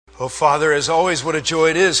Oh, Father, as always, what a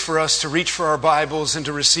joy it is for us to reach for our Bibles and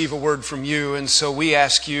to receive a word from you. And so we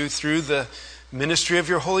ask you, through the ministry of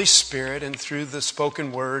your Holy Spirit and through the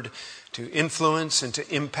spoken word, to influence and to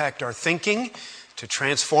impact our thinking, to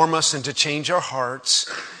transform us and to change our hearts,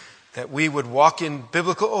 that we would walk in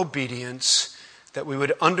biblical obedience, that we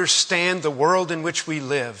would understand the world in which we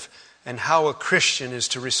live and how a Christian is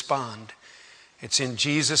to respond. It's in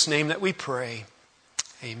Jesus' name that we pray.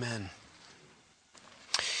 Amen.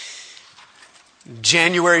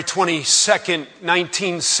 January 22nd,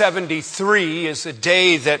 1973 is a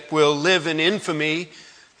day that will live in infamy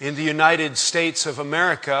in the United States of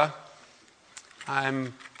America.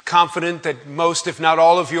 I'm confident that most, if not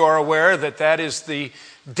all of you, are aware that that is the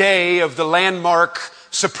day of the landmark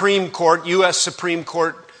Supreme Court, U.S. Supreme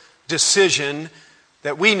Court decision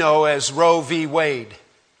that we know as Roe v. Wade.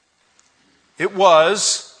 It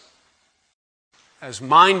was, as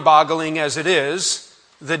mind-boggling as it is,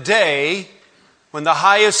 the day when the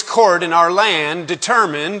highest court in our land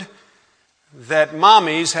determined that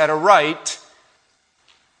mommies had a right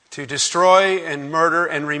to destroy and murder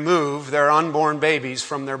and remove their unborn babies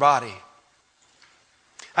from their body.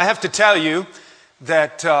 I have to tell you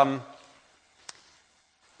that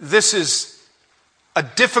this is a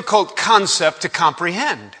difficult concept to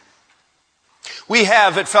comprehend. We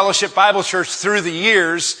have at Fellowship Bible Church through the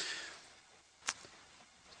years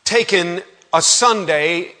taken a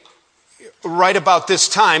Sunday right about this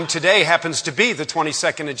time. Today happens to be the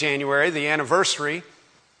 22nd of January, the anniversary.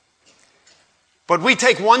 But we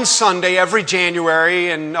take one Sunday every January,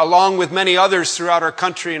 and along with many others throughout our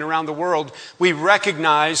country and around the world, we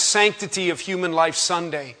recognize Sanctity of Human Life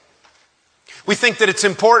Sunday. We think that it's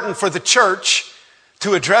important for the church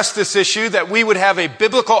to address this issue, that we would have a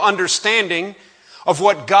biblical understanding of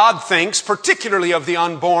what God thinks, particularly of the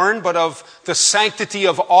unborn, but of the sanctity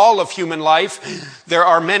of all of human life. There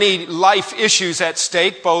are many life issues at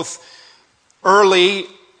stake, both early,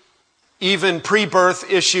 even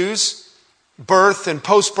pre-birth issues, birth and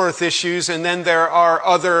post-birth issues, and then there are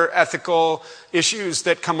other ethical issues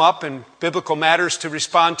that come up and biblical matters to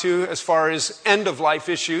respond to as far as end-of-life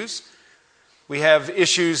issues. We have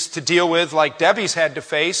issues to deal with, like Debbie's had to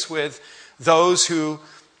face, with those who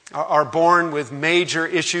are born with major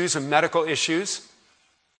issues and medical issues.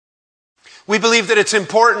 We believe that it's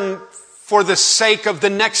important for the sake of the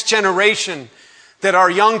next generation that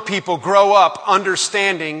our young people grow up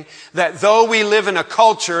understanding that though we live in a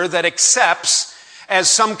culture that accepts as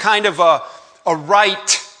some kind of a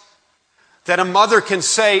right that a mother can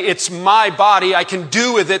say, it's my body, I can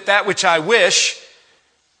do with it that which I wish,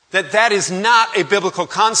 that is not a biblical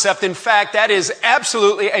concept. In fact, that is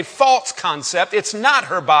absolutely a false concept. It's not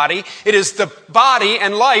her body. It is the body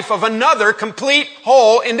and life of another complete,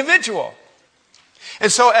 whole individual.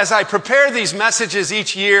 And so as I prepare these messages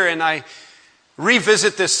each year and I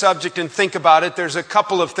revisit this subject and think about it, there's a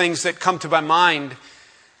couple of things that come to my mind.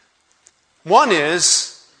 One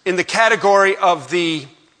is in the category of the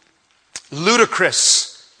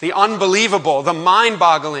ludicrous, the unbelievable, the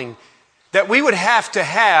mind-boggling, that we would have to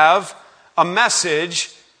have a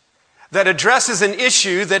message that addresses an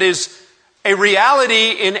issue that is a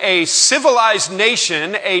reality in a civilized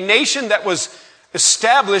nation, a nation that was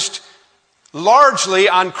established largely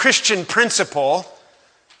on Christian principle,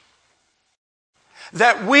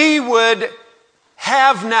 that we would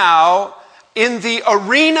have now in the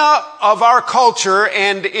arena of our culture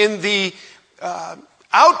and in the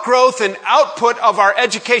outgrowth and output of our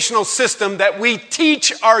educational system, that we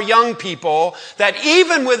teach our young people that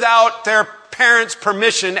even without their parents'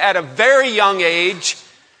 permission at a very young age,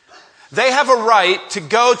 they have a right to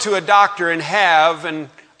go to a doctor and have an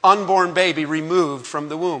unborn baby removed from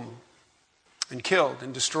the womb and killed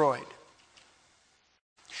and destroyed.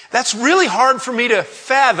 That's really hard for me to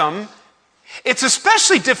fathom. It's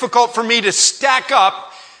especially difficult for me to stack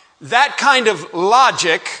up that kind of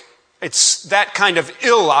logic. It's that kind of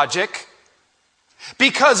illogic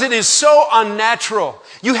because it is so unnatural.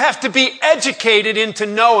 You have to be educated into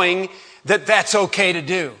knowing that that's okay to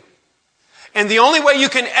do. And the only way you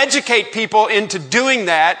can educate people into doing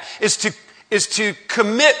that is to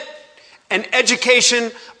commit an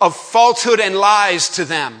education of falsehood and lies to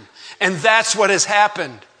them. And that's what has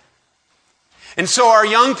happened. And so our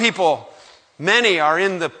young people, many are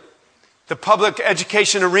in the public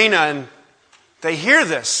education arena and they hear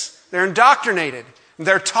this. They're indoctrinated.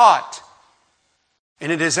 They're taught. And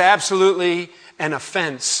it is absolutely an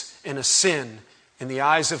offense and a sin in the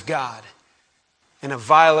eyes of God and a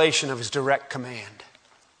violation of His direct command.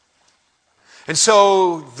 And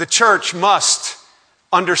so the church must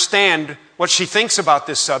understand what she thinks about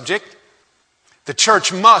this subject. The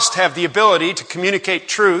church must have the ability to communicate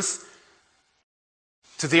truth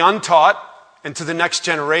to the untaught and to the next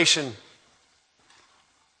generation.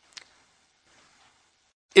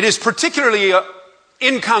 It is particularly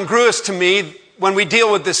incongruous to me when we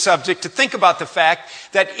deal with this subject to think about the fact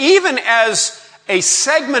that even as a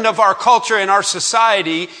segment of our culture and our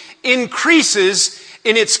society increases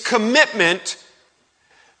in its commitment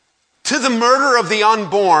to the murder of the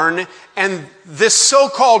unborn and this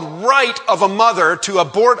so-called right of a mother to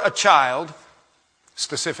abort a child,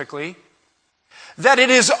 specifically, that it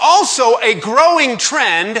is also a growing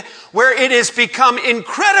trend where it has become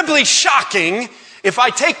incredibly shocking if I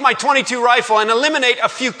take my .22 rifle and eliminate a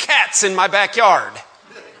few cats in my backyard.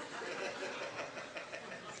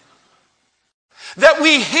 That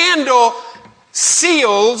we handle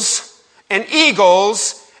seals and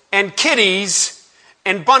eagles and kitties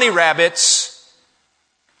and bunny rabbits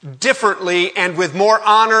differently and with more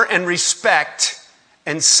honor and respect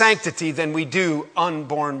and sanctity than we do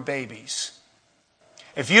unborn babies.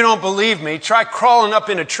 If you don't believe me, try crawling up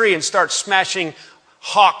in a tree and start smashing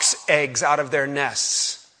hawks' eggs out of their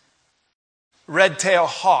nests. Red-tailed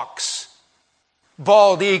hawks,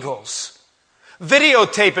 bald eagles.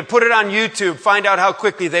 Videotape it, put it on YouTube, find out how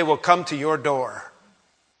quickly they will come to your door.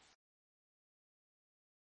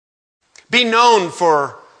 Be known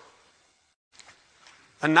for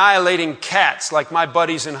annihilating cats like my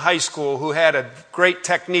buddies in high school who had a great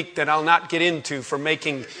technique that I'll not get into for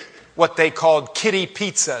making what they called kitty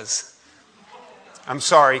pizzas. I'm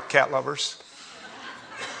sorry, cat lovers.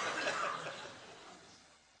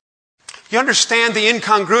 You understand the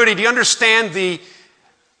incongruity? Do you understand the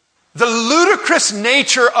ludicrous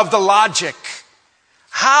nature of the logic?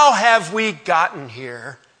 How have we gotten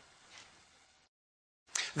here?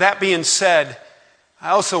 That being said,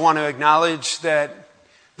 I also want to acknowledge that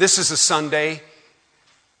this is a Sunday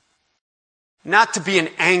not to be an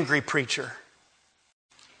angry preacher.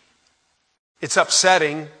 It's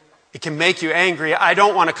upsetting. It can make you angry. I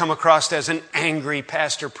don't want to come across as an angry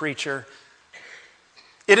pastor preacher.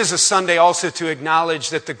 It is a Sunday also to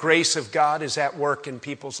acknowledge that the grace of God is at work in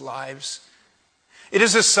people's lives. It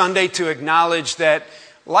is a Sunday to acknowledge that,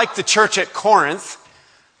 like the church at Corinth,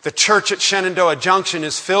 the church at Shenandoah Junction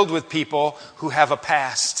is filled with people who have a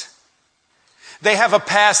past. They have a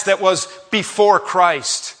past that was before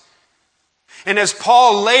Christ. And as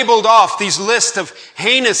Paul labeled off these lists of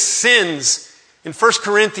heinous sins in 1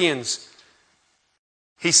 Corinthians,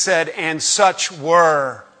 he said, and such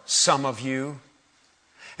were some of you.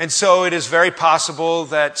 And so it is very possible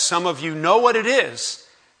that some of you know what it is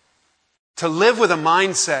to live with a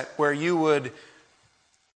mindset where you would,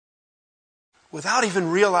 without even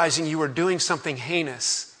realizing you were doing something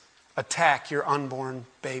heinous, attack your unborn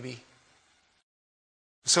baby.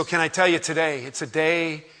 So can I tell you today, it's a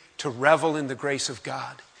day to revel in the grace of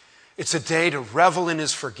God. It's a day to revel in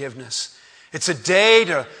His forgiveness. It's a day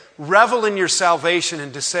to revel in your salvation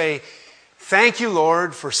and to say, thank you,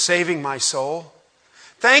 Lord, for saving my soul.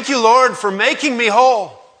 Thank you, Lord, for making me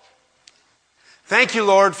whole. Thank you,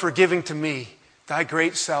 Lord, for giving to me thy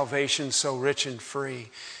great salvation so rich and free.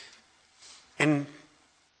 And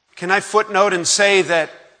can I footnote and say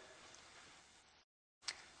that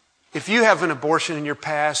if you have an abortion in your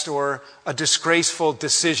past or a disgraceful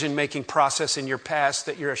decision-making process in your past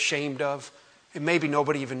that you're ashamed of, and maybe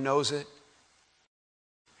nobody even knows it,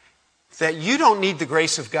 that you don't need the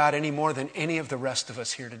grace of God any more than any of the rest of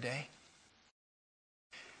us here today.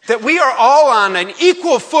 That we are all on an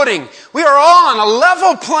equal footing. We are all on a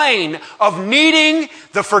level plane of needing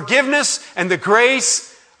the forgiveness and the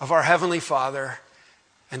grace of our Heavenly Father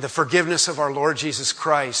and the forgiveness of our Lord Jesus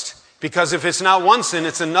Christ. Because if it's not one sin,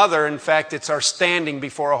 it's another. In fact, it's our standing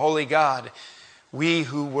before a holy God. We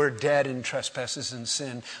who were dead in trespasses and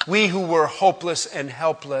sin. We who were hopeless and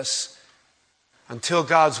helpless until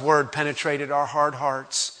God's word penetrated our hard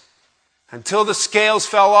hearts. Until the scales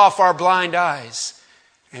fell off our blind eyes.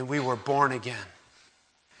 And we were born again.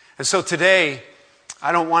 And so today,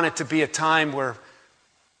 I don't want it to be a time where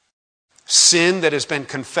sin that has been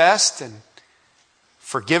confessed and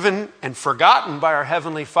forgiven and forgotten by our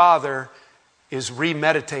Heavenly Father is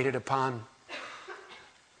remeditated upon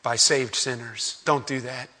by saved sinners. Don't do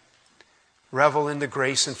that. Revel in the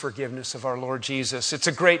grace and forgiveness of our Lord Jesus. It's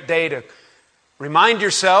a great day to remind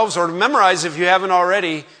yourselves or to memorize if you haven't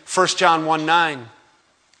already 1 John 1:9.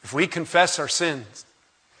 If we confess our sins,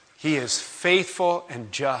 He is faithful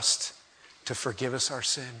and just to forgive us our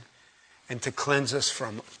sin and to cleanse us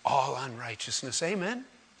from all unrighteousness. Amen?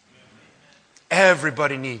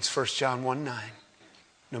 Everybody needs 1 John 1:9,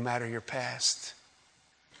 no matter your past.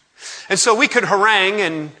 And so we could harangue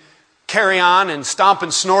and carry on and stomp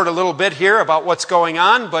and snort a little bit here about what's going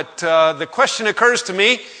on, but the question occurs to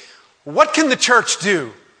me, what can the church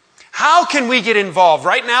do? How can we get involved?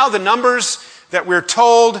 Right now, the numbers that we're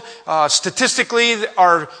told statistically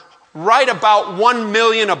are right about 1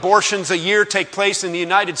 million abortions a year take place in the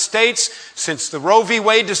United States. Since the Roe v.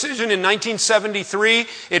 Wade decision in 1973,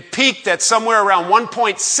 it peaked at somewhere around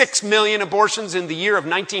 1.6 million abortions in the year of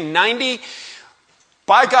 1990.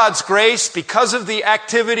 By God's grace, because of the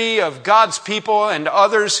activity of God's people and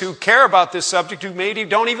others who care about this subject, who maybe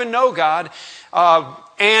don't even know God,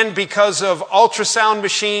 and because of ultrasound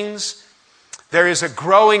machines, there is a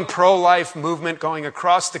growing pro-life movement going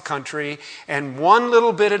across the country, and one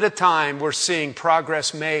little bit at a time we're seeing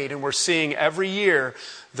progress made, and we're seeing every year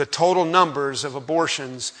the total numbers of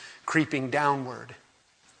abortions creeping downward.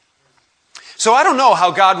 So I don't know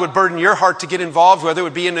how God would burden your heart to get involved, whether it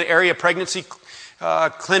would be in the area pregnancy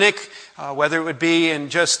clinic, whether it would be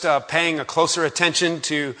in just paying a closer attention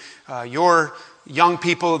to your young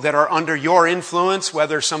people that are under your influence,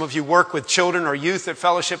 whether some of you work with children or youth at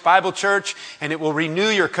Fellowship Bible Church, and it will renew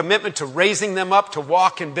your commitment to raising them up to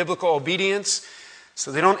walk in biblical obedience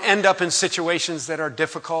so they don't end up in situations that are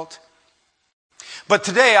difficult. But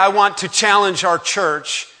today I want to challenge our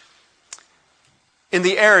church in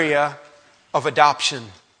the area of adoption.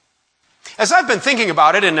 As I've been thinking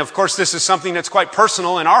about it, and of course this is something that's quite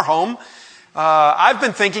personal in our home, I've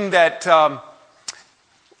been thinking that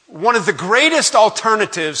one of the greatest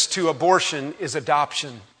alternatives to abortion is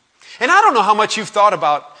adoption. And I don't know how much you've thought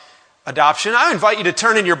about adoption. I invite you to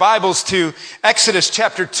turn in your Bibles to Exodus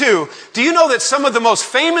chapter 2. Do you know that some of the most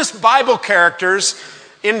famous Bible characters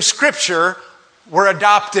in Scripture were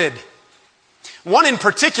adopted? One in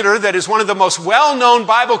particular that is one of the most well-known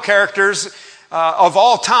Bible characters of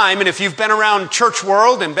all time, and if you've been around church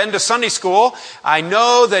world and been to Sunday school, I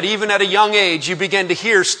know that even at a young age you begin to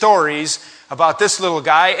hear stories about this little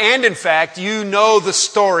guy, and in fact, you know the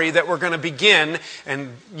story that we're going to begin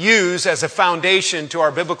and use as a foundation to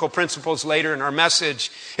our biblical principles later in our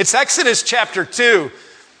message. It's Exodus chapter 2.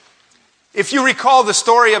 If you recall the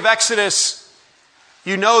story of Exodus,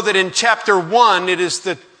 you know that in chapter 1,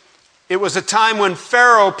 it was a time when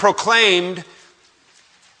Pharaoh proclaimed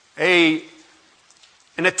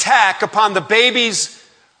an attack upon the babies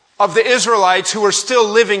of the Israelites who were still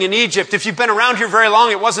living in Egypt. If you've been around here very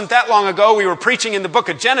long, it wasn't that long ago. We were preaching in the book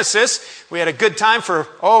of Genesis. We had a good time for,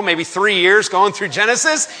 maybe 3 years going through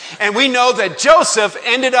Genesis. And we know that Joseph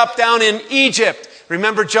ended up down in Egypt.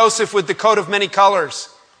 Remember Joseph with the coat of many colors?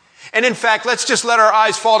 And in fact, let's just let our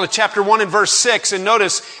eyes fall to chapter 1 and verse 6. And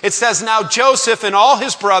notice, it says, "Now Joseph and all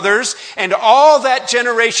his brothers and all that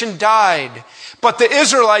generation died. But the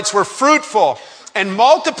Israelites were fruitful and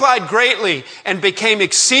multiplied greatly and became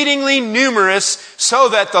exceedingly numerous, so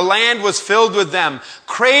that the land was filled with them.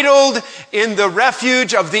 Cradled in the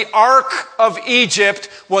refuge of the ark of Egypt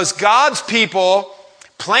was God's people,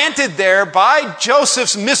 planted there by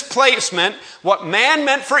Joseph's misplacement. What man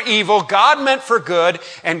meant for evil, God meant for good,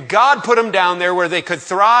 and God put them down there where they could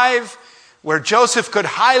thrive, where Joseph could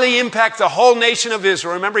highly impact the whole nation of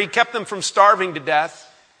Israel." Remember, he kept them from starving to death.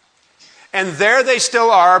 And there they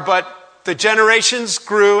still are, but the generations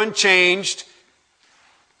grew and changed.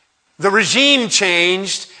 The regime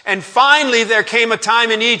changed. And finally there came a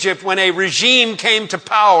time in Egypt when a regime came to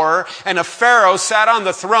power and a Pharaoh sat on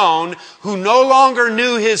the throne who no longer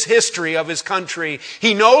knew his history of his country.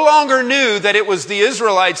 He no longer knew that it was the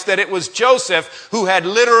Israelites, that it was Joseph who had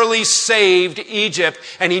literally saved Egypt.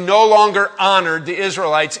 And he no longer honored the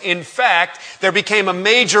Israelites. In fact, there became a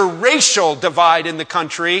major racial divide in the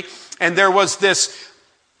country. And there was this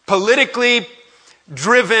politically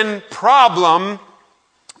driven problem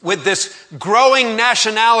with this growing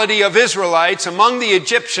nationality of Israelites among the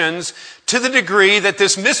Egyptians, to the degree that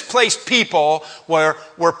this misplaced people were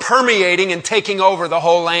permeating and taking over the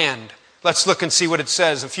whole land. Let's look and see what it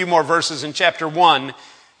says. A few more verses in chapter 1,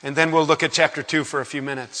 and then we'll look at chapter 2 for a few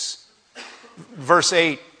minutes. Verse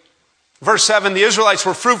 8. Verse 7, "The Israelites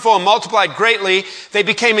were fruitful and multiplied greatly. They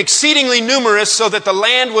became exceedingly numerous, so that the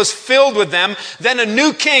land was filled with them. Then a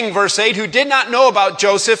new king," verse 8, "who did not know about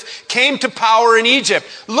Joseph, came to power in Egypt.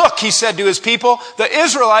 'Look,' he said to his people, 'the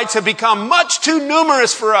Israelites have become much too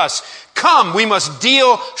numerous for us. Come, we must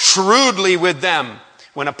deal shrewdly with them.'"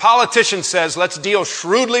 When a politician says, "let's deal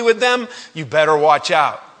shrewdly with them," you better watch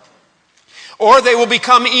out. "Or they will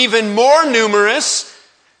become even more numerous,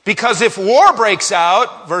 because if war breaks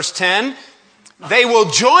out," verse 10, "they will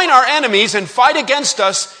join our enemies and fight against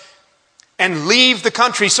us and leave the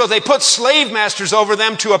country." So they put slave masters over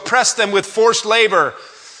them to oppress them with forced labor.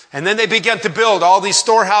 And then they began to build all these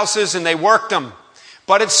storehouses and they worked them.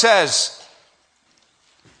 But it says,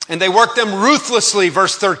 And they worked them ruthlessly,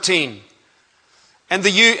 verse 13. And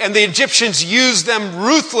the Egyptians used them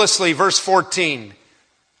ruthlessly, verse 14.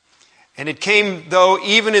 And it came, though,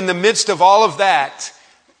 even in the midst of all of that,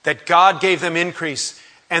 that God gave them increase.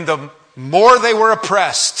 And the more they were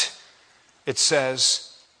oppressed, it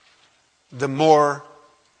says, the more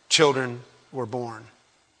children were born.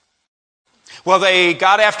 Well, they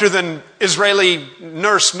got after the Israeli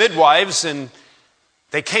nurse midwives and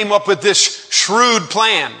they came up with this shrewd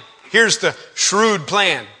plan. Here's the shrewd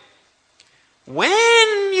plan.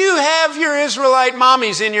 When you have your Israelite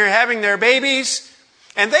mommies and you're having their babies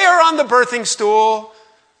and they are on the birthing stool,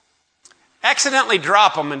 accidentally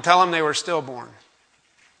drop them and tell them they were stillborn.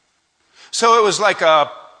 So it was like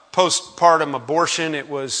a postpartum abortion. It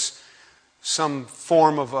was some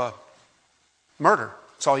form of a murder.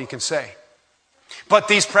 That's all you can say. But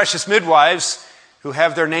these precious midwives, who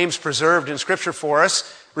have their names preserved in Scripture for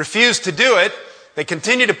us, refuse to do it. They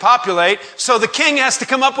continue to populate. So the king has to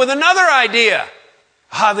come up with another idea.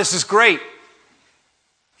 This is great.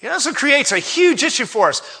 It also creates a huge issue for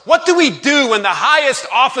us. What do we do when the highest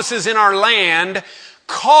offices in our land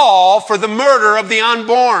call for the murder of the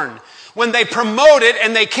unborn? When they promote it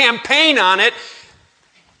and they campaign on it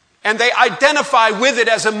and they identify with it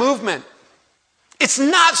as a movement. It's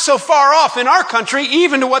not so far off in our country,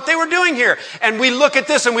 even to what they were doing here. And we look at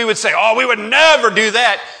this and we would say, we would never do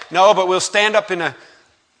that. No, but we'll stand up in a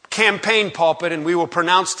campaign pulpit and we will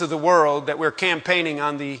pronounce to the world that we're campaigning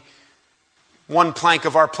on the one plank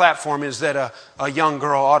of our platform is that a young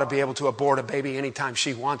girl ought to be able to abort a baby anytime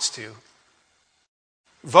she wants to.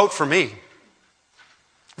 Vote for me.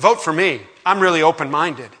 Vote for me. I'm really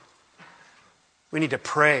open-minded. We need to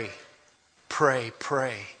pray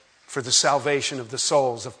for the salvation of the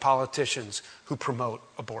souls of politicians who promote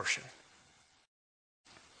abortion.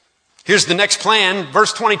 Here's the next plan,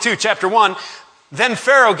 verse 22, chapter 1. Then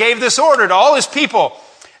Pharaoh gave this order to all his people.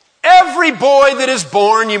 Every boy that is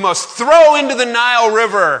born you must throw into the Nile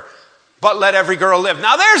River, but let every girl live.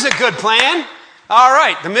 Now there's a good plan. All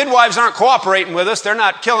right, the midwives aren't cooperating with us. They're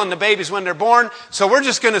not killing the babies when they're born. So we're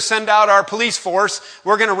just going to send out our police force.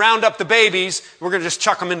 We're going to round up the babies. We're going to just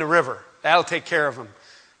chuck them in the river. That'll take care of them.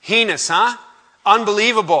 Heinous, huh?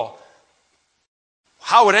 Unbelievable.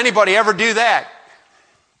 How would anybody ever do that?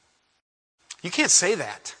 You can't say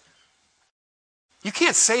that. You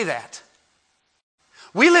can't say that.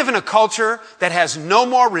 We live in a culture that has no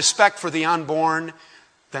more respect for the unborn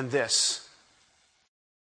than this.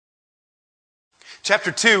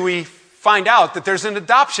 Chapter 2, we find out that there's an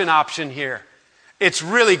adoption option here. It's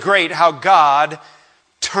really great how God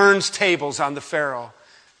turns tables on the Pharaoh.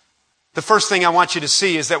 The first thing I want you to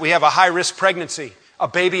see is that we have a high-risk pregnancy. A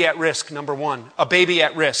baby at risk, number one. A baby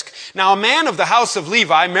at risk. Now, a man of the house of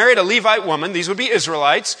Levi married a Levite woman. These would be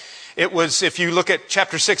Israelites. It was, if you look at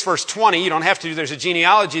chapter 6, verse 20, you don't have to, there's a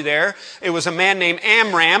genealogy there. It was a man named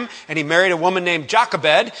Amram, and he married a woman named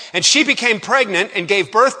Jochebed, and she became pregnant and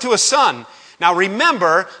gave birth to a son. Now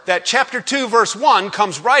remember that chapter 2, verse 1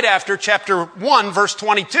 comes right after chapter 1, verse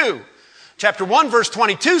 22. Chapter 1, verse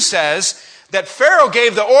 22 says that Pharaoh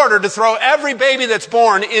gave the order to throw every baby that's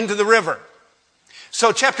born into the river.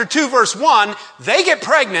 So chapter 2, verse 1, they get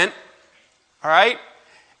pregnant, all right,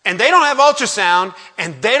 and they don't have ultrasound,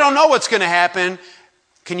 and they don't know what's going to happen.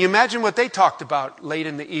 Can you imagine what they talked about late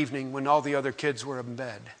in the evening when all the other kids were in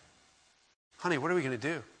bed? Honey, what are we going to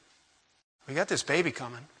do? We got this baby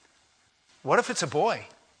coming. What if it's a boy?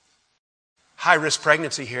 High-risk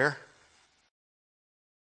pregnancy here.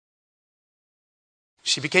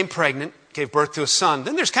 She became pregnant, gave birth to a son.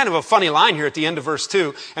 Then there's kind of a funny line here at the end of verse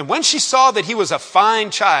 2. And when she saw that he was a fine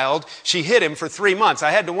child, she hid him for 3 months.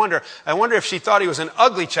 I wonder if she thought he was an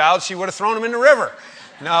ugly child, she would have thrown him in the river.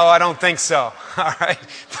 No, I don't think so. All right.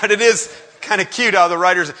 But it is kind of cute how the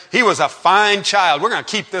writers, he was a fine child. We're going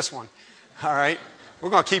to keep this one. All right. We're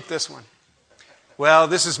going to keep this one. Well,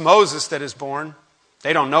 this is Moses that is born.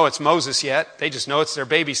 They don't know it's Moses yet. They just know it's their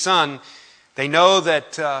baby son. They know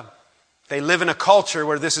that they live in a culture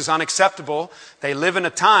where this is unacceptable. They live in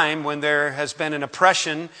a time when there has been an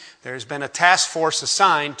oppression. There's been a task force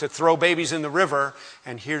assigned to throw babies in the river.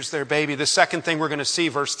 And here's their baby. The second thing we're going to see,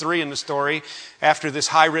 verse 3 in the story, after this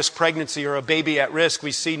high-risk pregnancy or a baby at risk,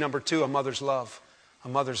 we see, number 2, a mother's love. A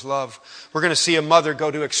mother's love. We're going to see a mother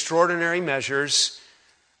go to extraordinary measures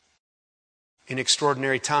in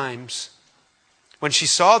extraordinary times. When she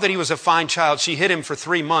saw that he was a fine child, she hid him for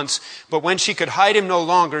 3 months. But when she could hide him no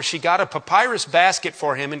longer, she got a papyrus basket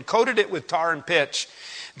for him and coated it with tar and pitch.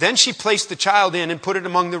 Then she placed the child in and put it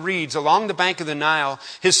among the reeds along the bank of the Nile.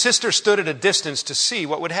 His sister stood at a distance to see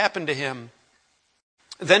what would happen to him.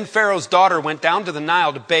 Then Pharaoh's daughter went down to the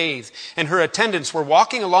Nile to bathe, and her attendants were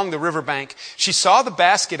walking along the riverbank. She saw the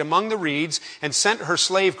basket among the reeds and sent her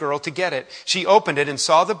slave girl to get it. She opened it and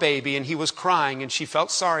saw the baby, and he was crying, and she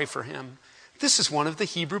felt sorry for him. This is one of the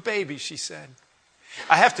Hebrew babies, she said.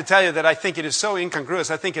 I have to tell you that I think it is so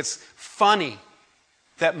incongruous. I think it's funny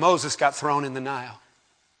that Moses got thrown in the Nile.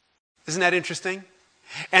 Isn't that interesting?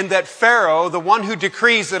 And that Pharaoh, the one who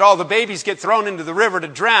decrees that all the babies get thrown into the river to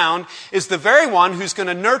drown, is the very one who's going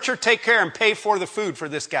to nurture, take care, and pay for the food for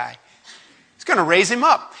this guy. He's going to raise him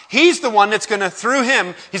up. He's the one that's going to, through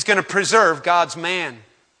him, he's going to preserve God's man.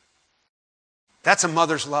 That's a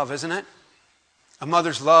mother's love, isn't it? A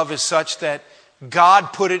mother's love is such that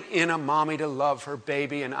God put it in a mommy to love her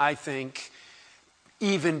baby, and I think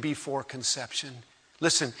even before conception.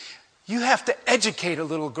 Listen, you have to educate a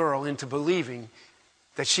little girl into believing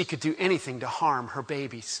that she could do anything to harm her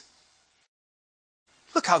babies.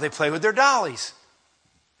 Look how they play with their dollies.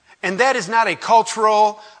 And that is not a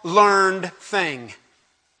cultural, learned thing.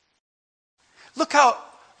 Look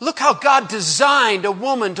how God designed a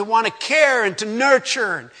woman to want to care and to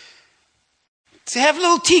nurture and to have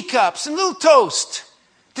little teacups and little toast,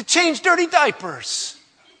 to change dirty diapers.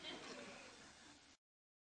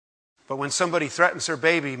 But when somebody threatens her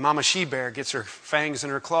baby, Mama She-Bear gets her fangs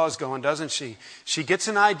and her claws going, doesn't she? She gets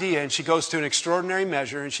an idea and she goes to an extraordinary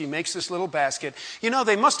measure and she makes this little basket. You know,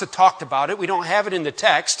 they must have talked about it. We don't have it in the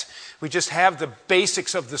text. We just have the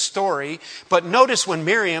basics of the story. But notice when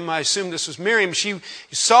Miriam, I assume this was Miriam, she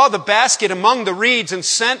saw the basket among the reeds and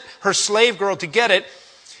sent her slave girl to get it.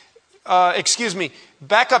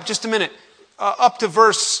 Back up just a minute. Up to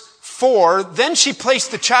verse 4, then she placed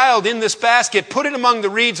the child in this basket, put it among the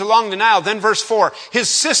reeds along the Nile. Then verse 4, his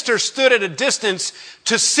sister stood at a distance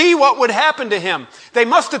to see what would happen to him. They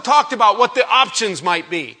must have talked about what the options might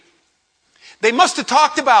be. They must have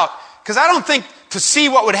talked about, because I don't think to see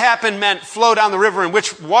what would happen meant flow down the river and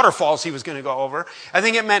which waterfalls he was going to go over. I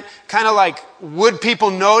think it meant kind of like, would people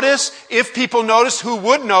notice? If people noticed, who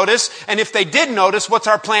would notice? And if they did notice, what's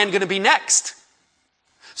our plan going to be next?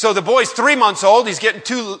 So the boy's 3 months old. He's getting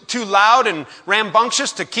too loud and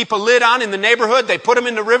rambunctious to keep a lid on in the neighborhood. They put him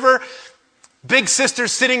in the river. Big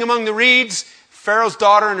sister's sitting among the reeds. Pharaoh's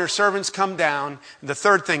daughter and her servants come down. The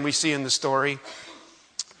third thing we see in the story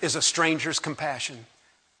is a stranger's compassion.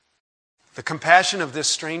 The compassion of this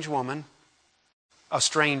strange woman, a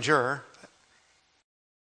stranger.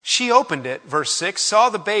 She opened it, verse 6, saw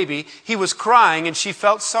the baby. He was crying and she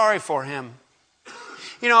felt sorry for him.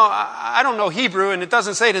 You know, I don't know Hebrew, and it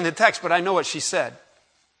doesn't say it in the text, but I know what she said.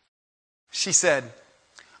 She said,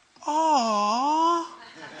 "Aw,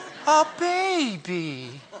 a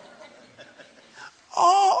baby.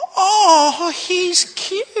 Oh, he's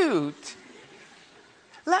cute.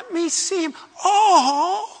 Let me see him.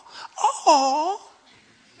 Oh."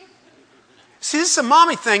 See, this is a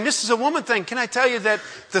mommy thing. This is a woman thing. Can I tell you that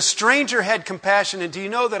the stranger had compassion? And do you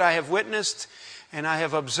know that I have witnessed and I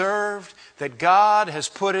have observed that God has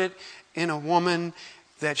put it in a woman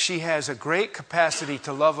that she has a great capacity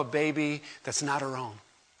to love a baby that's not her own.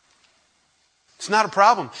 It's not a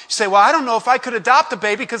problem. You say, well, I don't know if I could adopt a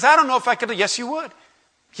baby because I don't know if I could. Yes, you would.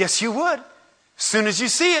 Yes, you would. As soon as you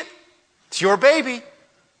see it, it's your baby.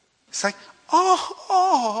 It's like,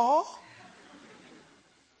 oh.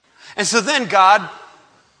 And so then God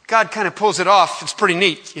kind of pulls it off. It's pretty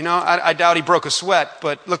neat. You know, I doubt he broke a sweat,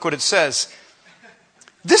 but look what it says.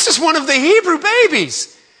 This is one of the Hebrew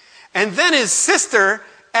babies. And then his sister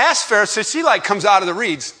asked Pharaoh, so she comes out of the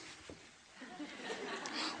reeds.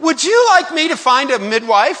 Would you like me to find a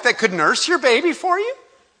midwife that could nurse your baby for you?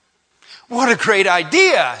 What a great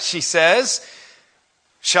idea, she says.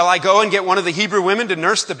 Shall I go and get one of the Hebrew women to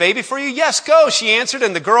nurse the baby for you? Yes, go, she answered,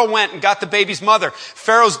 and the girl went and got the baby's mother.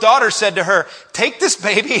 Pharaoh's daughter said to her, take this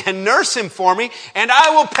baby and nurse him for me, and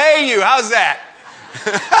I will pay you. How's that?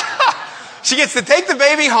 She gets to take the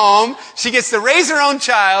baby home, she gets to raise her own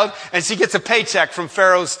child, and she gets a paycheck from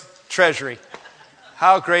Pharaoh's treasury.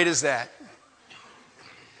 How great is that?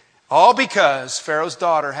 All because Pharaoh's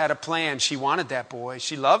daughter had a plan. She wanted that boy.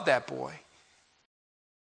 She loved that boy.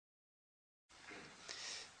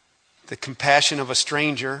 The compassion of a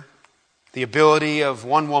stranger, the ability of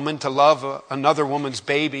one woman to love another woman's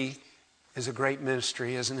baby is a great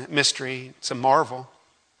mystery, isn't it? Mystery. It's a marvel.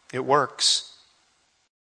 It works.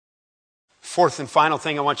 Fourth and final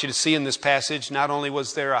thing I want you to see in this passage, not only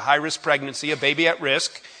was there a high-risk pregnancy, a baby at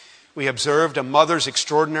risk, we observed a mother's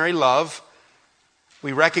extraordinary love.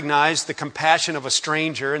 We recognize the compassion of a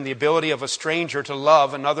stranger and the ability of a stranger to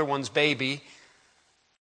love another one's baby.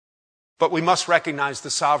 But we must recognize the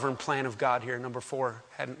sovereign plan of God here, number 4,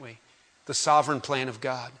 hadn't we? The sovereign plan of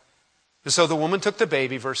God. And so the woman took the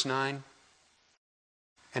baby, verse 9,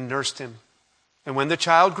 and nursed him. And when the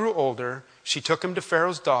child grew older, she took him to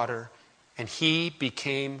Pharaoh's daughter, and he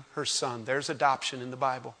became her son. There's adoption in the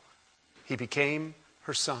Bible. He became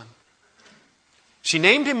her son. She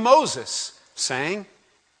named him Moses, saying,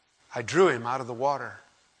 I drew him out of the water.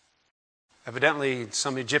 Evidently, in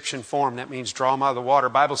some Egyptian form, that means draw him out of the water.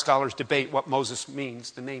 Bible scholars debate what Moses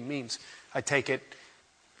means, the name means. I take it,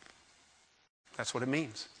 that's what it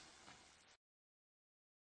means.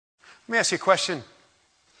 Let me ask you a question.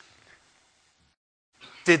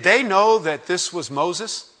 Did they know that this was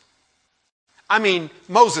Moses? I mean,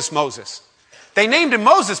 Moses. They named him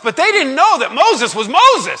Moses, but they didn't know that Moses was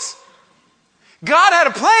Moses. God had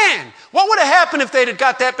a plan. What would have happened if they'd have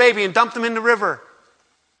got that baby and dumped him in the river?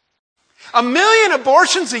 1 million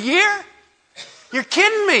abortions a year? You're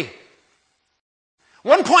kidding me.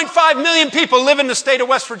 1.5 million people live in the state of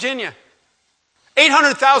West Virginia.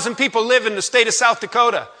 800,000 people live in the state of South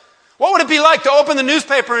Dakota. What would it be like to open the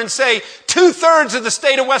newspaper and say 2/3 of the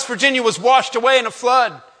state of West Virginia was washed away in a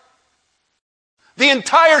flood? The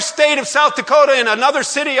entire state of South Dakota and another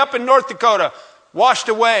city up in North Dakota washed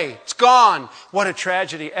away. It's gone. What a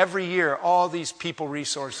tragedy. Every year, all these people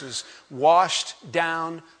resources washed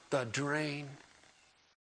down the drain.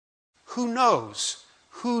 Who knows?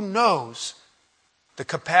 Who knows the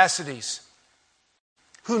capacities?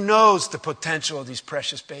 Who knows the potential of these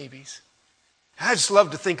precious babies? I just love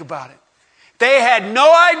to think about it. They had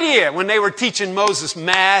no idea when they were teaching Moses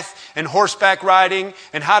math and horseback riding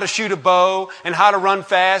and how to shoot a bow and how to run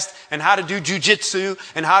fast and how to do jujitsu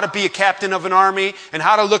and how to be a captain of an army and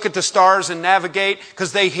how to look at the stars and navigate,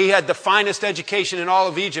 because he had the finest education in all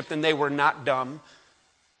of Egypt, and they were not dumb.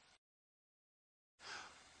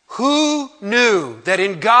 Who knew that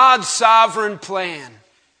in God's sovereign plan,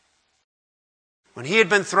 when he had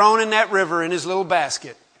been thrown in that river in his little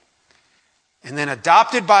basket and then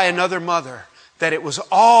adopted by another mother, that it was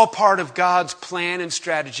all part of God's plan and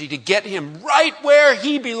strategy to get him right where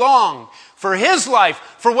he belonged, for his life,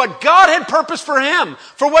 for what God had purposed for him,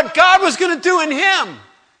 for what God was going to do in him.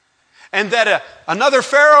 And that another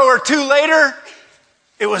Pharaoh or two later,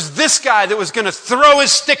 it was this guy that was going to throw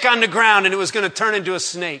his stick on the ground and it was going to turn into a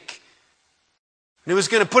snake. And he was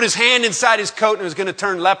going to put his hand inside his coat and it was going to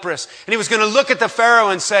turn leprous. And he was going to look at the Pharaoh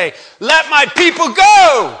and say, let my people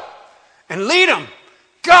go! And lead them.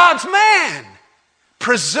 God's man,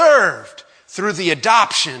 preserved through the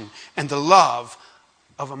adoption and the love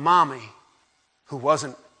of a mommy who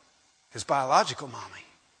wasn't his biological mommy.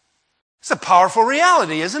 It's a powerful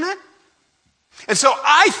reality, isn't it? And so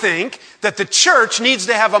I think that the church needs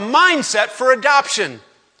to have a mindset for adoption.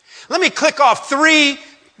 Let me click off 3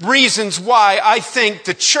 reasons why I think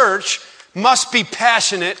the church must be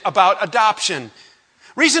passionate about adoption.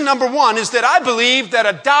 Reason number 1 is that I believe that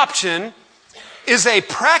adoption is a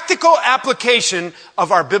practical application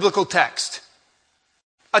of our biblical text.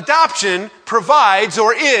 Adoption provides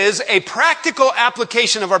or is a practical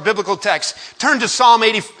application of our biblical text. Turn to Psalm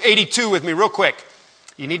 82 with me real quick.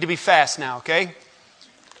 You need to be fast now, okay?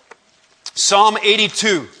 Psalm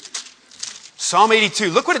 82. Psalm 82.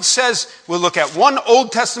 Look what it says. We'll look at 1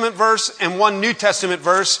 Old Testament verse and 1 New Testament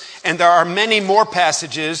verse, and there are many more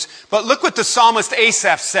passages. But look what the psalmist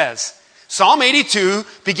Asaph says. Psalm 82,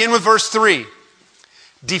 begin with verse 3.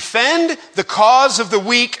 Defend the cause of the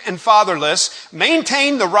weak and fatherless.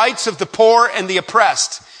 Maintain the rights of the poor and the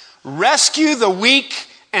oppressed. Rescue the weak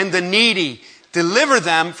and the needy. Deliver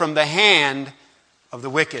them from the hand of the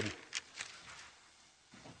wicked.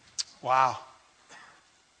 Wow.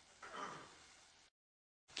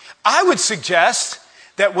 I would suggest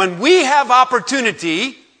that when we have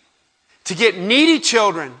opportunity to get needy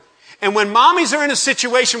children, and when mommies are in a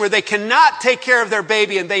situation where they cannot take care of their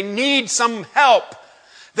baby and they need some help,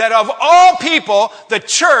 that of all people, the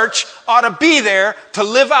church ought to be there to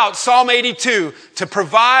live out Psalm 82, to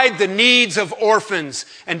provide the needs of orphans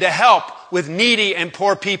and to help with needy and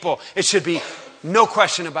poor people. It should be no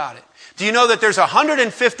question about it. Do you know that there's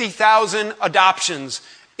 150,000 adoptions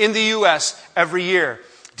in the U.S. every year?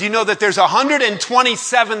 Do you know that there's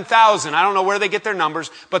 127,000, I don't know where they get their numbers,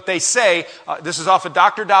 but they say, this is off of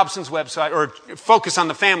Dr. Dobson's website, or Focus on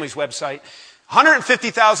the Family's website,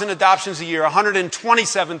 150,000 adoptions a year,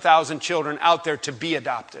 127,000 children out there to be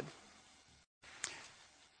adopted.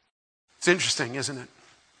 It's interesting, isn't it?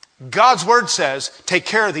 God's word says, take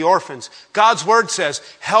care of the orphans. God's word says,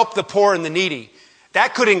 help the poor and the needy.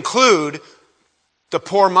 That could include the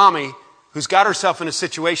poor mommy who's got herself in a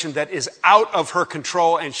situation that is out of her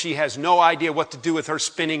control and she has no idea what to do with her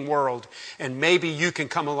spinning world. And maybe you can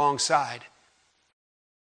come alongside.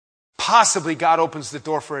 Possibly God opens the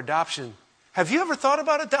door for adoption Have you ever thought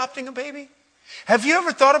about adopting a baby? Have you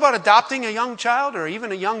ever thought about adopting a young child or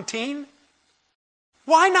even a young teen?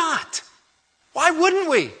 Why not? Why wouldn't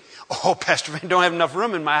we? Oh, Pastor Van, don't have enough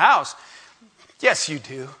room in my house. Yes, you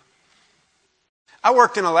do. I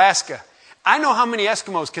worked in Alaska. I know how many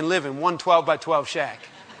Eskimos can live in one 12 by 12 shack.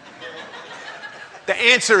 The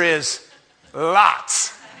answer is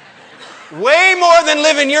lots. Way more than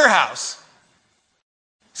live in your house.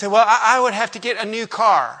 Say, well, I would have to get a new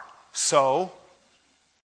car. So?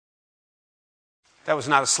 That was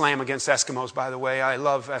not a slam against Eskimos, by the way. I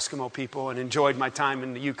love Eskimo people and enjoyed my time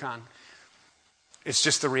in the Yukon. It's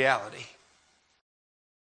just the reality.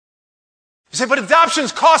 You say, but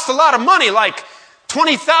adoptions cost a lot of money, like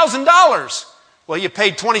 $20,000. Well, you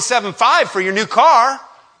paid $27,500 for your new car.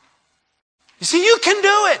 You see, you can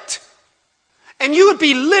do it. And you would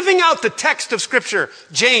be living out the text of Scripture.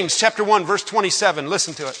 James chapter 1, verse 27.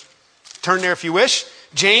 Listen to it. Turn there if you wish.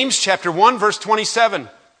 James chapter 1, verse 27.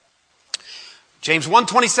 James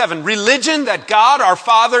 1:27, religion that God our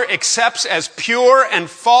Father accepts as pure and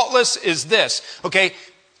faultless is this. Okay,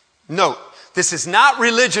 note, this is not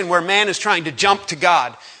religion where man is trying to jump to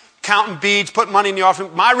God, counting beads, put money in the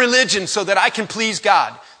offering. My religion so that I can please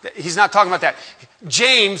God. He's not talking about that.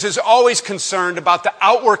 James is always concerned about the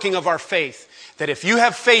outworking of our faith. That if you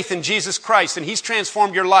have faith in Jesus Christ and He's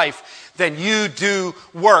transformed your life, then you do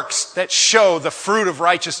works that show the fruit of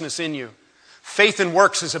righteousness in you. Faith and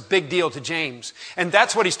works is a big deal to James. And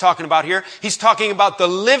that's what he's talking about here. He's talking about the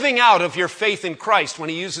living out of your faith in Christ when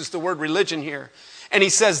he uses the word religion here. And he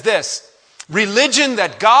says this, religion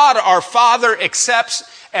that God our Father accepts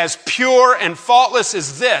as pure and faultless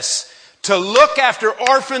is this, to look after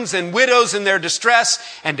orphans and widows in their distress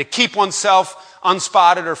and to keep oneself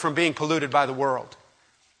unspotted or from being polluted by the world.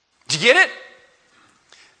 Do you get it?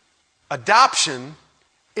 Adoption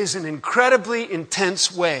is an incredibly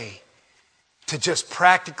intense way to just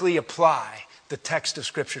practically apply the text of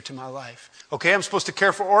Scripture to my life. Okay, I'm supposed to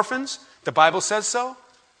care for orphans. The Bible says so.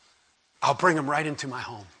 I'll bring them right into my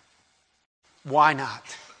home. Why not?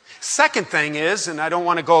 Second thing is, and I don't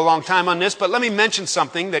want to go a long time on this, but let me mention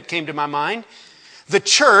something that came to my mind. The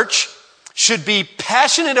church should be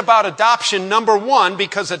passionate about adoption, number one,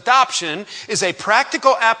 because adoption is a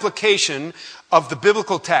practical application of the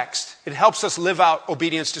biblical text. It helps us live out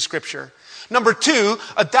obedience to Scripture. Number two,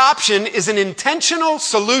 adoption is an intentional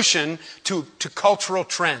solution to cultural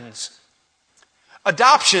trends.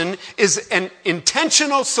 Adoption is an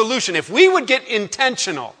intentional solution. If we would get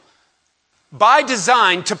intentional by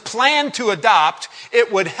design to plan to adopt,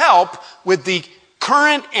 it would help with the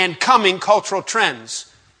current and coming cultural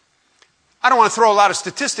trends. I don't want to throw a lot of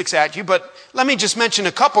statistics at you, but let me just mention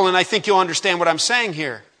a couple and I think you'll understand what I'm saying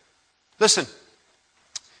here. Listen.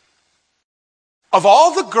 Of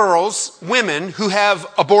all the girls, women who have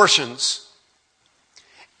abortions,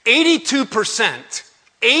 82%,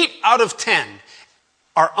 8 out of 10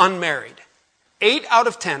 are unmarried. 8 out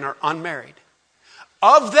of 10 are unmarried.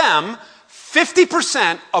 Of them,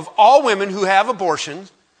 50% of all women who have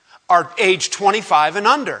abortions are age 25 and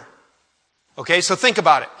under. Okay, so think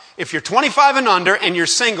about it. If you're 25 and under and you're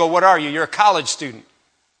single, what are you? You're a college student.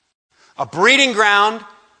 A breeding ground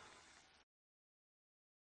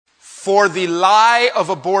for the lie of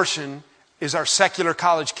abortion is our secular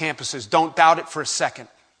college campuses. Don't doubt it for a second.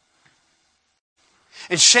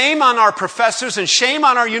 And shame on our professors and shame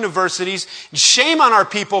on our universities and shame on our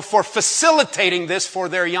people for facilitating this for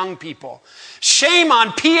their young people. Shame on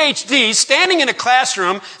PhDs standing in a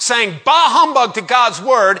classroom saying bah humbug to God's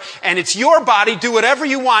word and it's your body, do whatever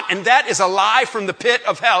you want. And that is a lie from the pit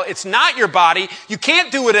of hell. It's not your body. You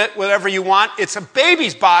can't do it whatever you want. It's a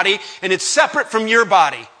baby's body and it's separate from your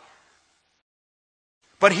body.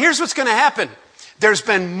 But here's what's going to happen. There's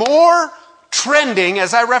been more trending,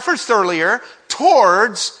 as I referenced earlier,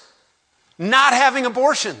 towards not having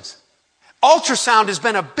abortions. Ultrasound has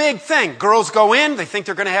been a big thing. Girls go in, they think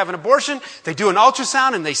they're going to have an abortion. They do an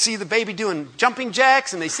ultrasound and they see the baby doing jumping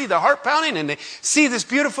jacks and they see the heart pounding and they see this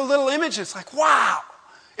beautiful little image. It's like, wow,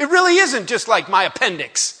 it really isn't just like my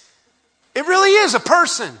appendix. It really is a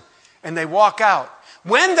person. And they walk out.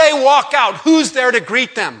 When they walk out, who's there to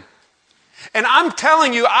greet them? And I'm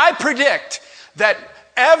telling you, I predict that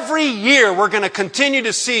every year we're going to continue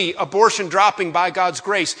to see abortion dropping by God's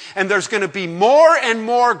grace. And there's going to be more and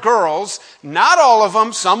more girls, not all of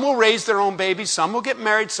them, some will raise their own babies, some will get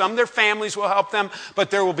married, some their families will help them,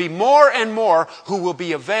 but there will be more and more who will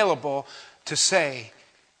be available to say,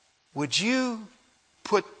 would you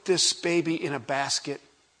put this baby in a basket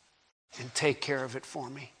and take care of it for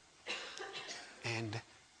me? And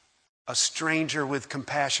a stranger with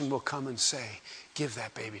compassion will come and say, give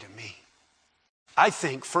that baby to me. I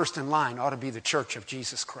think first in line ought to be the church of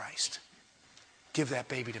Jesus Christ. Give that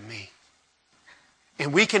baby to me.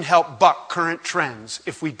 And we can help buck current trends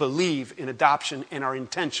if we believe in adoption and are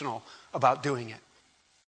intentional about doing it.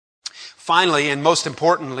 Finally, and most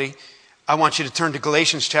importantly, I want you to turn to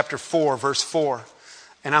Galatians chapter 4, verse 4.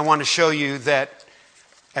 And I want to show you that,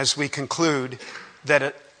 as we conclude,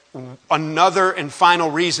 that another and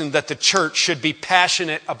final reason that the church should be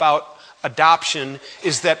passionate about adoption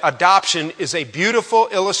is that adoption is a beautiful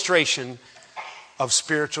illustration of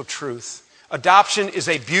spiritual truth. Adoption is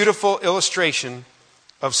a beautiful illustration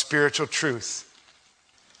of spiritual truth.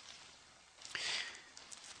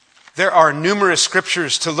 There are numerous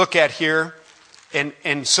scriptures to look at here.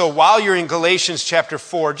 And so while you're in Galatians chapter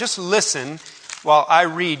 4, just listen while I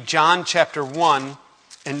read John chapter 1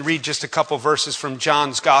 and read just a couple verses from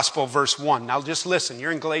John's Gospel, verse 1. Now just listen.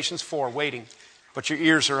 You're in Galatians 4 waiting, but your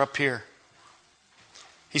ears are up here.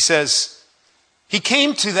 He says, "He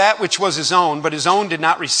came to that which was his own, but his own did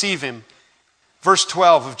not receive him." Verse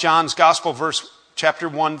 12 of John's Gospel, chapter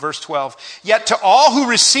 1, verse 12. "Yet to all who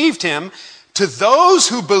received him, to those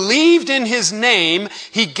who believed in his name,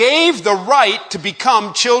 he gave the right to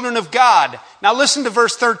become children of God." Now listen to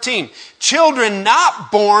verse 13. "Children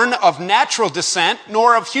not born of natural descent,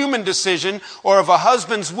 nor of human decision, or of a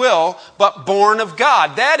husband's will, but born of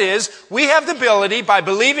God." That is, we have the ability, by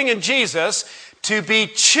believing in Jesus, to be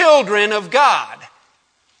children of God.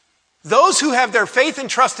 Those who have their faith and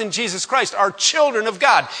trust in Jesus Christ are children of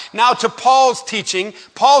God. Now to Paul's teaching,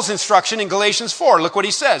 Paul's instruction in Galatians 4. Look what he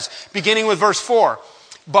says, beginning with verse 4.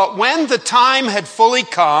 "But when the time had fully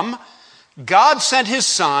come, God sent his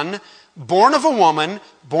Son, born of a woman,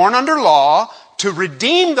 born under law, to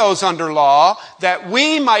redeem those under law, that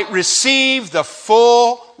we might receive the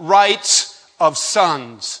full rights of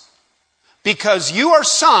sons. Because you are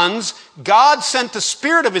sons, God sent the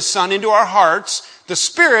Spirit of his Son into our hearts, the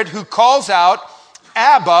Spirit who calls out,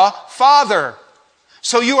 'Abba, Father.'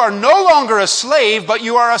 So you are no longer a slave, but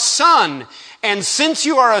you are a son. And since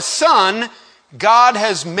you are a son, God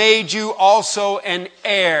has made you also an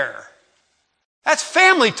heir." That's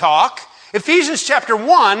family talk. Ephesians chapter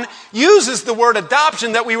 1 uses the word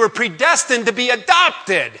adoption, that we were predestined to be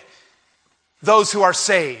adopted, those who are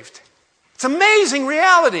saved. It's amazing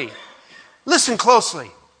reality. Listen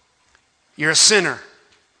closely. You're a sinner.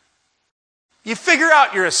 You figure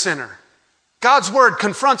out you're a sinner. God's word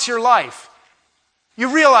confronts your life. You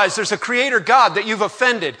realize there's a creator God that you've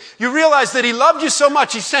offended. You realize that he loved you so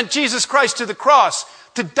much, he sent Jesus Christ to the cross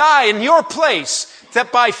to die in your place,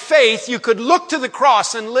 that by faith you could look to the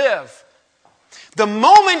cross and live. The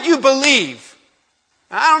moment you believe,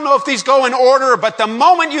 I don't know if these go in order, but the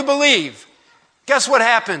moment you believe, guess what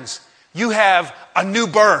happens? You have a new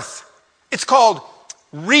birth. It's called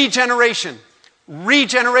regeneration.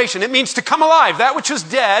 Regeneration. It means to come alive. That which was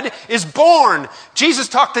dead is born. Jesus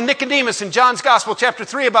talked to Nicodemus in John's Gospel, chapter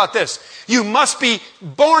 3, about this. You must be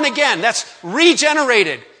born again. That's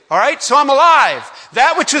regenerated. All right? So I'm alive.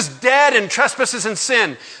 That which was dead in trespasses and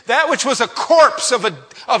sin, that which was a corpse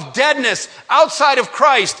of deadness outside of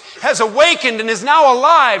Christ, has awakened and is now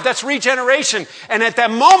alive. That's regeneration. And at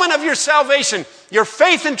that moment of your salvation, your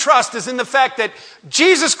faith and trust is in the fact that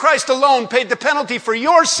Jesus Christ alone paid the penalty for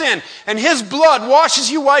your sin, and his blood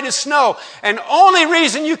washes you white as snow. And only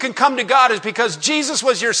reason you can come to God is because Jesus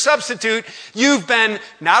was your substitute. You've been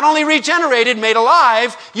not only regenerated, made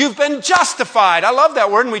alive, you've been justified. I love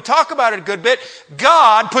that word, and we talk about it a good bit.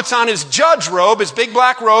 God puts on his judge robe, his big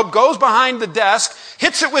black robe, goes behind the desk,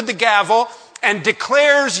 hits it with the gavel, and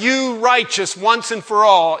declares you righteous once and for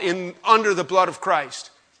all under the blood of Christ.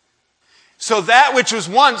 So that which was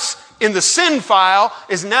once in the sin file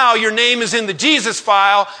is now, your name is in the Jesus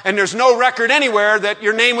file, and there's no record anywhere that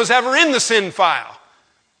your name was ever in the sin file.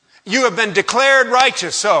 You have been declared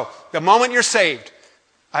righteous. So the moment you're saved,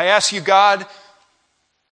 I ask you, God,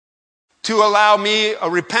 to allow me, a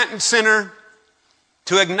repentant sinner,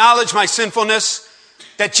 to acknowledge my sinfulness,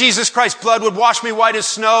 that Jesus Christ's blood would wash me white as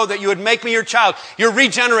snow, that you would make me your child. You're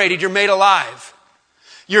regenerated. You're made alive.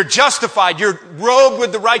 You're justified. You're robed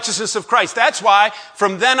with the righteousness of Christ. That's why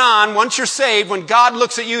from then on, once you're saved, when God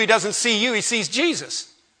looks at you, he doesn't see you, he sees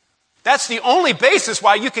Jesus. That's the only basis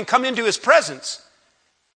why you can come into his presence.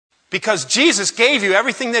 Because Jesus gave you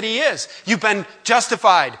everything that he is. You've been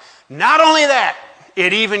justified. Not only that,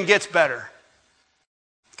 it even gets better.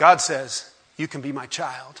 God says, you can be my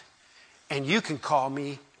child, and you can call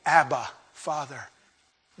me Abba, Father.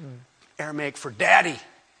 Aramaic for daddy.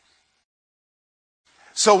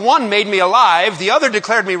 So one made me alive, the other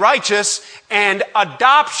declared me righteous, and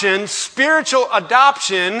adoption, spiritual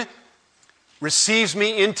adoption, receives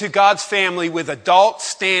me into God's family with adult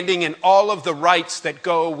standing and all of the rights that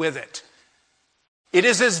go with it. It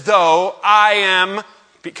is as though I am,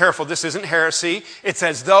 be careful, this isn't heresy, it's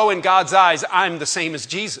as though in God's eyes I'm the same as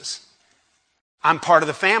Jesus. I'm part of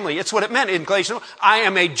the family. It's what it meant in Galatians. I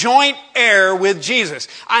am a joint heir with Jesus.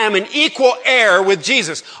 I am an equal heir with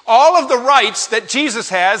Jesus. All of the rights that Jesus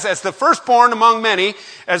has as the firstborn among many,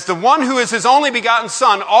 as the one who is his only begotten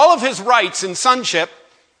son, all of his rights in sonship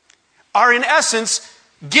are in essence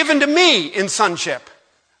given to me in sonship.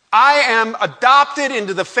 I am adopted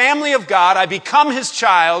into the family of God. I become his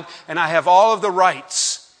child, and I have all of the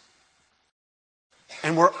rights.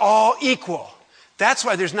 And we're all equal. That's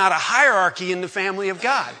why there's not a hierarchy in the family of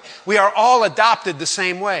God. We are all adopted the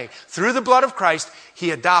same way. Through the blood of Christ,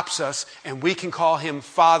 he adopts us, and we can call him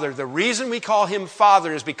Father. The reason we call him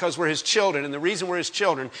Father is because we're his children, and the reason we're his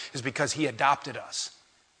children is because he adopted us.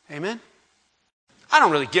 Amen? I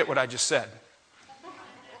don't really get what I just said,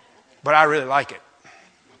 but I really like it.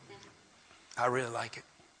 I really like it.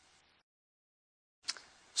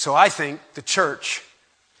 So I think the church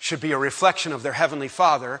should be a reflection of their Heavenly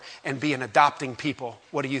Father and be an adopting people.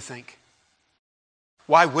 What do you think?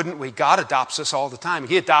 Why wouldn't we? God adopts us all the time.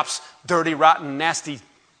 He adopts dirty, rotten, nasty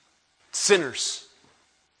sinners.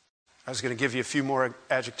 I was going to give you a few more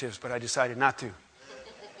adjectives, but I decided not to.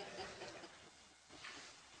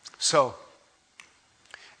 So,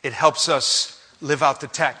 it helps us live out the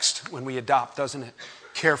text when we adopt, doesn't it?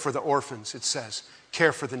 Care for the orphans, it says.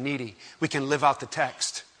 Care for the needy. We can live out the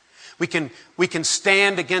text. We can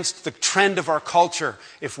stand against the trend of our culture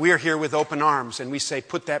if we're here with open arms and we say,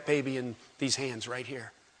 put that baby in these hands right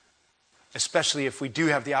here. Especially if we do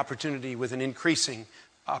have the opportunity with an increasing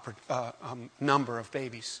number of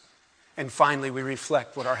babies. And finally, we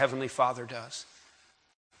reflect what our Heavenly Father does.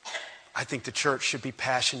 I think the church should be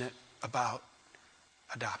passionate about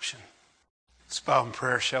adoption. Let's bow in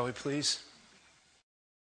prayer, shall we please?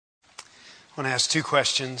 I want to ask two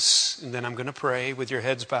questions, and then I'm going to pray with your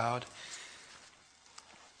heads bowed.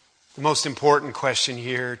 The most important question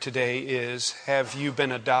here today is, have you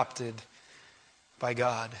been adopted by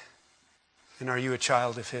God? And are you a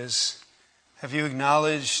child of his? Have you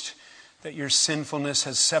acknowledged that your sinfulness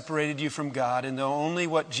has separated you from God, and that only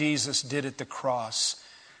what Jesus did at the cross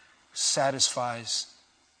satisfies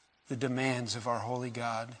the demands of our holy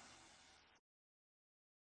God?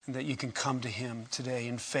 And that you can come to him today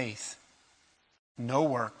in faith. No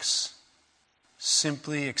works,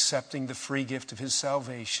 simply accepting the free gift of his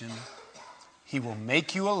salvation. He will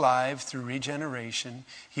make you alive through regeneration.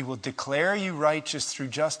 He will declare you righteous through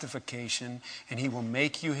justification. And he will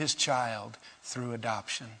make you his child through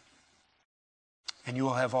adoption. And you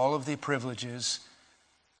will have all of the privileges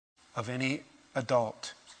of any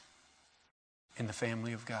adult in the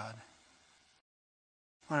family of God.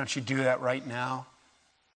 Why don't you do that right now?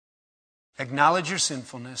 Acknowledge your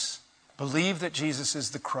sinfulness. Believe that Jesus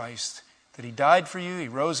is the Christ, that he died for you, he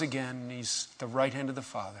rose again, and he's at the right hand of the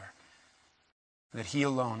Father. That he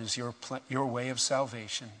alone is your way of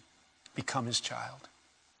salvation. Become his child.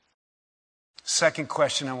 Second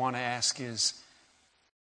question I want to ask is,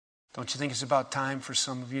 don't you think it's about time for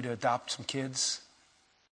some of you to adopt some kids?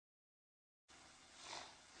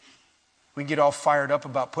 We get all fired up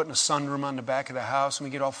about putting a sunroom on the back of the house, and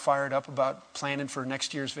we get all fired up about planning for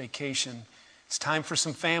next year's vacation. It's time for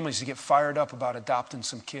some families to get fired up about adopting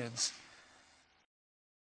some kids.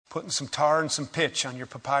 Putting some tar and some pitch on your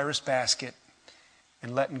papyrus basket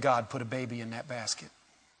and letting God put a baby in that basket.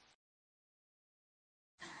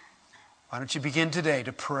 Why don't you begin today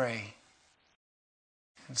to pray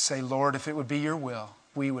and say, Lord, if it would be your will,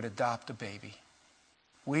 we would adopt a baby.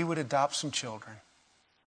 We would adopt some children.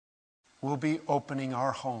 We'll be opening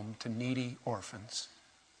our home to needy orphans.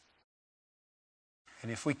 And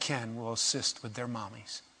if we can, we'll assist with their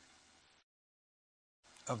mommies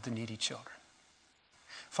of the needy children.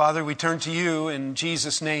 Father, we turn to you in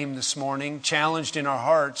Jesus' name this morning, challenged in our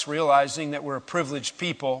hearts, realizing that we're a privileged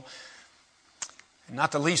people, and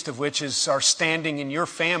not the least of which is our standing in your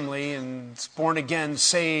family and born-again,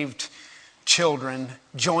 saved children,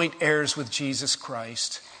 joint heirs with Jesus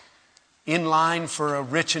Christ, in line for a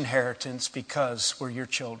rich inheritance because we're your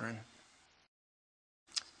children.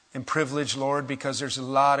 And privileged, Lord, because there's a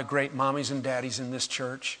lot of great mommies and daddies in this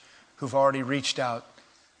church who've already reached out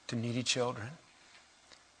to needy children.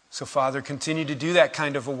 So, Father, continue to do that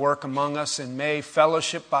kind of a work among us, and may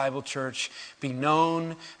Fellowship Bible Church be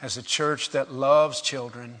known as a church that loves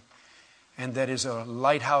children and that is a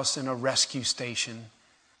lighthouse and a rescue station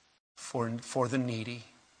for the needy.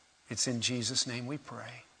 It's in Jesus' name we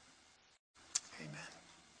pray.